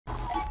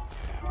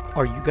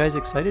Are you guys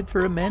excited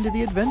for Amanda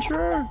the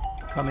Adventurer?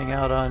 Coming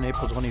out on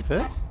April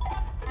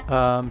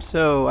 25th.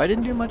 So I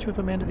didn't do much with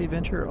Amanda the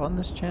Adventurer on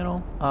this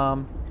channel.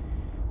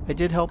 I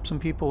did help some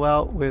people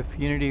out with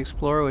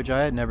UnityExplorer, which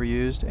I had never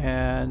used,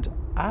 and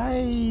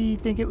I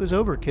think it was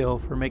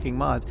overkill for making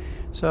mods.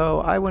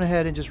 So I went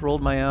ahead and just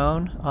rolled my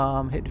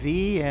own, hit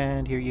V,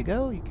 and here you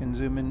go. You can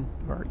zoom in,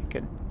 or you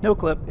can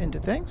no-clip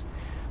into things.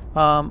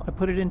 I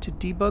put it into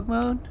debug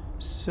mode,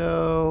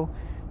 so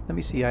let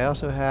me see. I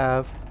also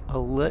have a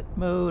lit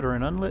mode or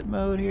an unlit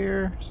mode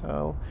here,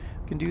 so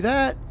I can do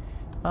that.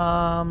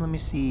 Let me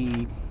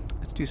see.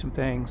 Let's do some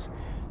things.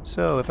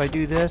 So if I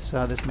do this,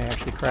 this may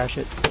actually crash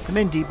it. I'm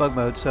in debug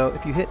mode, so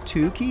if you hit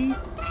 2 key,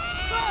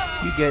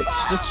 you get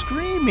the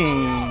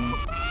screaming.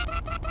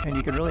 And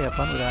you can really have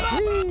fun with that.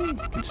 Whee! You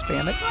can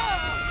spam it.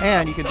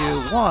 And you can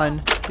do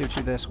 1, gives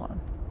you this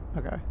one.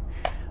 Okay.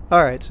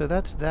 Alright, so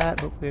that's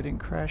that. Hopefully I didn't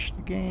crash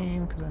the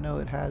game, because I know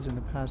it has in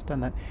the past done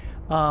that.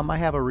 I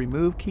have a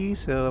remove key,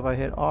 so if I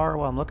hit R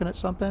while I'm looking at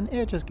something,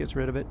 it just gets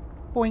rid of it.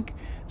 Boink.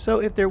 So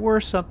if there were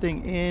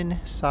something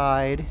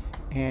inside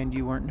and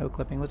you weren't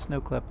no-clipping, let's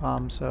no-clip.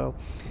 So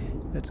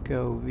let's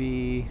go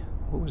V.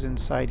 What was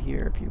inside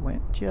here? If you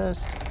went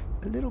just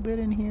a little bit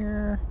in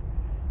here,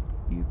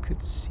 you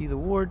could see the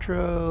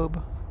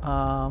wardrobe.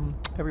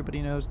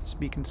 Everybody knows the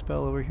speak and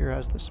spell over here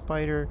has the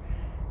spider.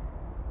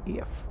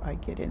 If I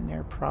get in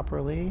there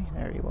properly,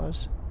 there he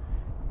was.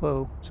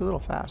 Whoa, it's a little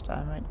fast.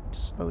 I might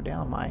slow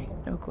down my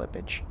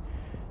no-clippage.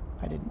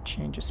 I didn't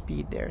change the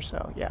speed there,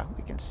 so yeah,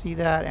 we can see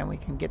that, and we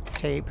can get the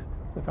tape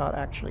without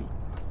actually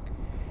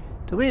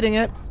deleting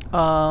it.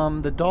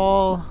 The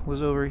doll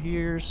was over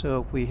here,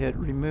 so if we hit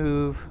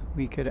remove,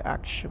 we could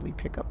actually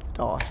pick up the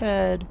doll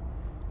head.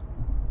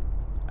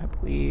 I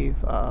believe,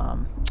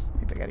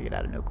 maybe I gotta get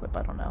out of no-clip,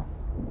 I don't know.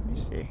 Let me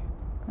see.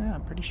 Yeah,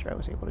 I'm pretty sure I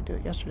was able to do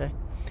it yesterday.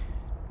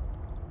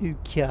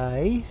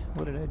 Okay,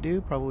 what did I do?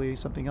 Probably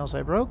something else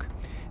I broke.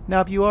 Now,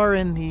 if you are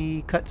in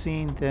the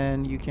cutscene,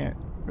 then you can't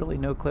really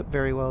no-clip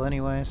very well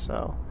anyway,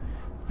 so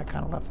I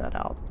kind of left that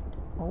out.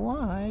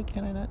 Why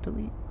can I not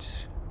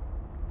delete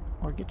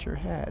or get your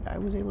head? I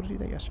was able to do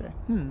that yesterday.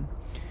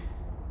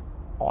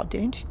 Oh,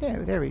 don't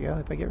know. There we go.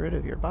 If I get rid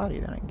of your body,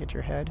 then I can get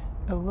your head.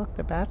 Oh, look,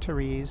 the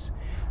batteries.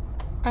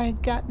 I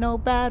ain't got no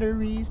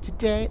batteries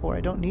today, or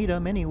I don't need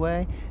them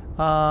anyway.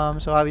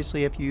 So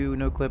obviously if you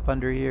no-clip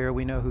under here,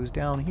 we know who's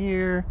down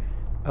here.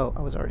 Oh,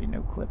 I was already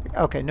no-clipping.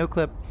 Okay,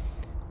 no-clip.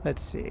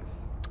 Let's see.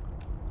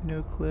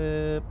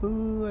 No-clip.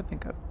 Ooh, I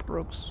think I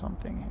broke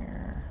something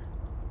here.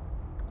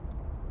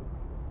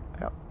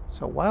 Oh,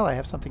 so while I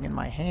have something in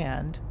my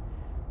hand,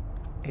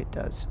 it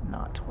does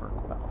not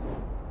work well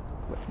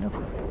with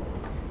no-clip.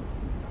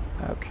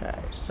 Okay,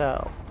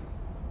 so...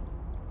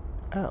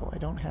 Oh, I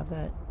don't have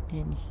that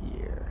in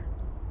here.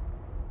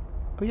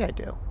 Oh yeah, I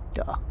do.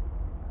 Duh.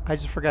 I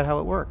just forgot how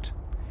it worked.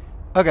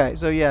 Okay,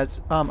 so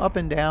yes, up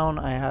and down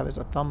I have as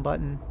a thumb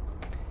button,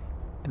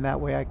 and that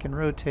way I can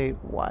rotate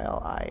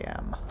while I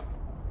am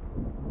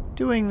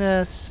doing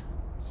this.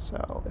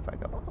 So if I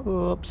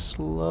go up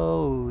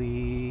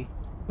slowly,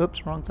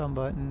 oops, wrong thumb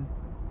button.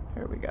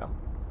 There we go.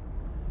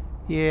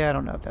 Yeah, I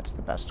don't know if that's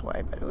the best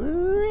way, but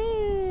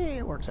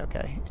it works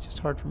okay. It's just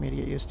hard for me to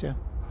get used to.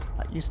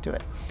 Not used to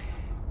it.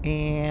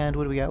 And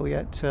what do we got? We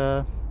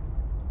got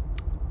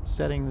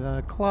setting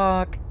the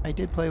clock. I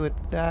did play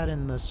with that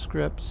in the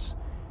scripts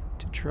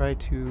to try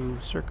to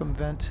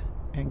circumvent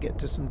and get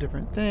to some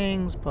different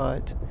things,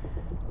 but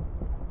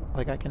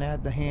like I can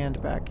add the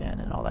hand back in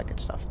and all that good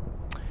stuff.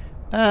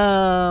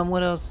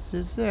 What else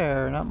is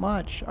there? Not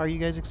much. Are you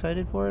guys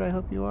excited for it? I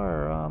hope you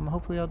are.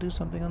 Hopefully I'll do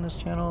something on this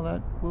channel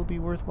that will be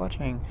worth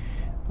watching.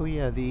 Oh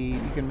yeah, you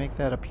can make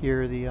that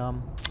appear, the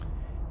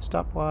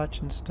stopwatch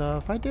and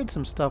stuff. I did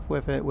some stuff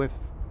with it with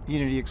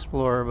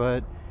UnityExplorer,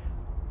 but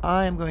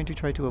I am going to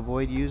try to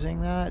avoid using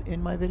that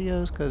in my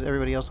videos because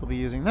everybody else will be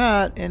using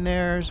that in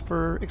theirs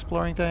for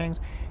exploring things,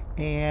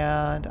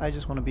 and I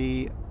just want to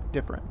be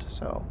different.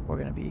 So we're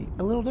going to be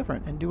a little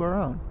different and do our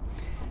own.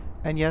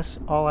 And yes,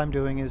 all I'm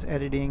doing is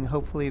editing.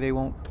 Hopefully they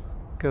won't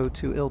go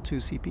to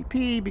IL2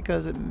 CPP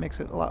because it makes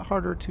it a lot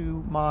harder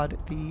to mod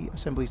the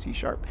assembly C#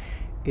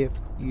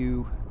 if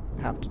you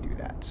have to do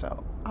that.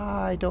 So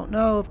I don't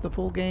know if the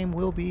full game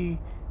will be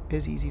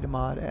as easy to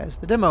mod as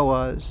the demo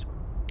was.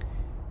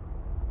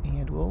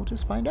 And we'll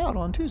just find out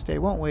on Tuesday,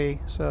 won't we?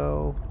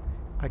 So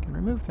I can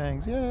remove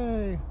things.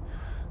 Yay!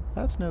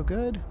 That's no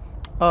good.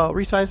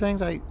 Resize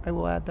things, I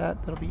will add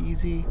that. That'll be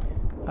easy.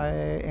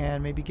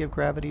 And maybe give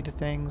gravity to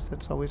things.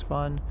 That's always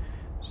fun.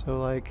 So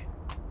like,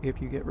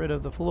 if you get rid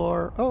of the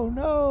floor... Oh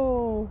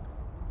no!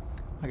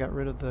 I got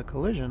rid of the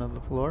collision of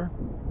the floor.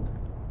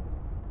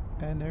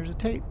 And there's a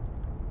tape.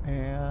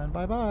 And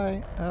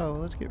bye-bye. Oh,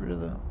 let's get rid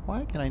of the...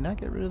 Why can I not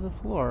get rid of the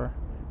floor?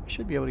 I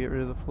should be able to get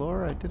rid of the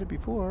floor. I did it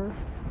before.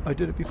 I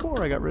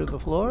got rid of the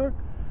floor.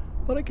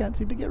 But I can't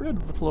seem to get rid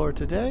of the floor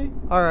today.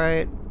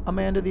 Alright,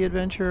 Amanda the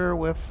Adventurer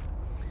with...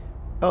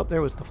 Oh,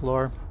 there was the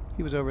floor.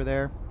 He was over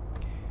there.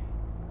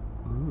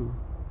 Ooh,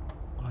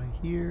 I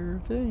hear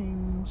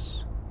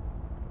things.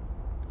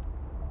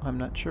 I'm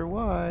not sure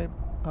why.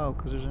 Oh,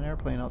 because there's an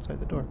airplane outside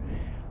the door.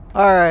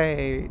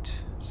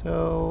 Alright.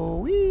 So,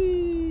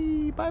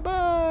 wee!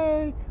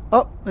 Bye-bye!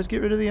 Oh, let's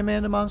get rid of the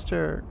Amanda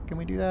monster. Can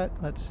we do that?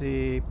 Let's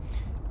see.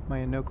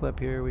 My no clip,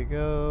 here we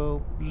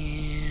go.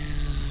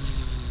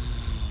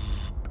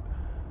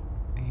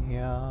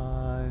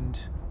 And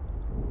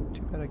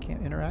too bad I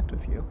can't interact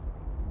with you.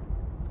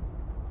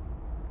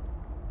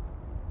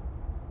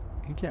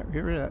 You can't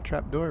get rid of that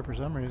trap door for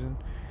some reason.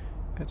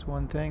 That's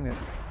one thing that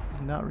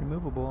is not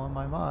removable on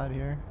my mod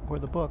here, or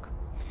the book.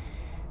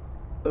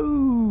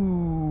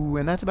 Ooh,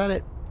 and that's about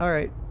it.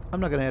 Alright, I'm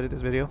not going to edit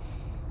this video.